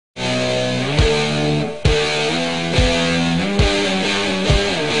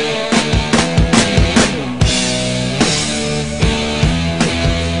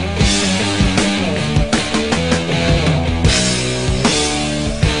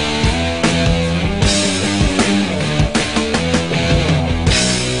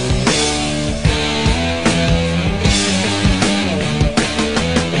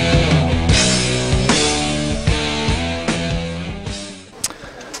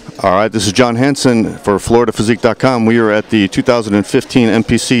All right, this is John Hansen for FloridaPhysique.com. We are at the 2015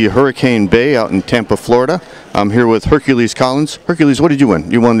 NPC Hurricane Bay out in Tampa, Florida. I'm here with Hercules Collins. Hercules, what did you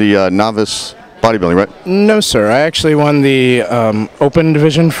win? You won the novice bodybuilding, right? No, sir. I actually won the open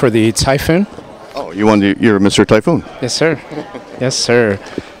division for the Typhoon. Oh, you won you're Mr. Typhoon. Yes, sir. Yes, sir.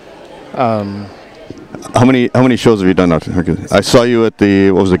 How many shows have you done now, Hercules? I saw you at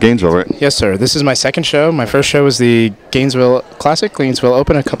the Gainesville, right? Yes, sir. This is my second show. My first show was the Gainesville Classic, Gainesville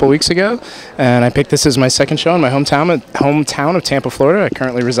Open, a couple weeks ago, and I picked this as my second show in my hometown of Tampa, Florida. I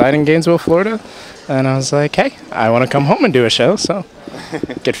currently reside in Gainesville, Florida, and I was like, hey, I want to come home and do a show, so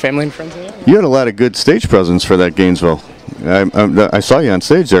get family and friends together. You had a lot of good stage presence for that Gainesville. I saw you on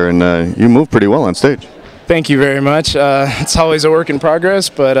stage there, and you moved pretty well on stage. Thank you very much. It's always a work in progress,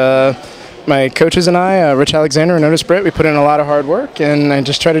 but my coaches and I, Rich Alexander and Otis Britt, we put in a lot of hard work, and I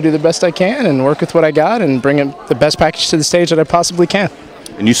just try to do the best I can and work with what I got and bring the best package to the stage that I possibly can.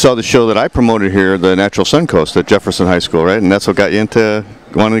 And you saw the show that I promoted here, the Natural Sun Coast at Jefferson High School, right? And that's what got you into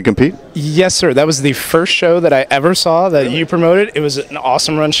wanting to compete? Yes, sir. That was the first show that I ever saw that you promoted. It was an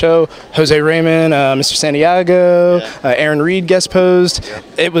awesome run show. Jose Raymond, Mr. Santiago, Aaron Reed guest posed. Yeah.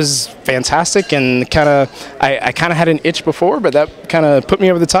 It was fantastic, and I kind of had an itch before, but that kind of put me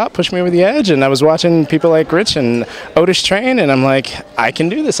over the top, pushed me over the edge, and I was watching people like Rich and Otis train, and I'm like, I can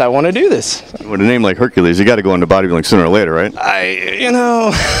do this. I want to do this. With a name like Hercules, you got to go into bodybuilding sooner or later, right?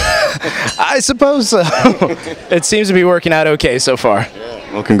 I suppose so. It seems to be working out okay so far.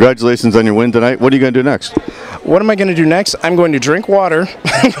 Well, congratulations on your win tonight. What are you going to do next? What am I going to do next? I'm going to drink water,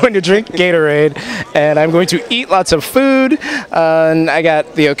 I'm going to drink Gatorade, and I'm going to eat lots of food. And I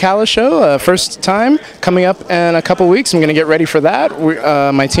got the Ocala show, first time, coming up in a couple weeks. I'm going to get ready for that.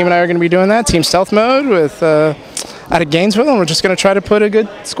 My team and I are going to be doing that, Team Stealth Mode, with out of Gainesville, and we're just going to try to put a good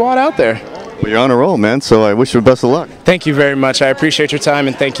squad out there. Well, you're on a roll, man, so I wish you the best of luck. Thank you very much. I appreciate your time,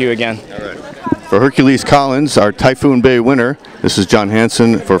 and thank you again. All right. For Hercules Collins, our Typhoon Bay winner, this is John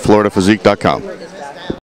Hansen for FloridaPhysique.com.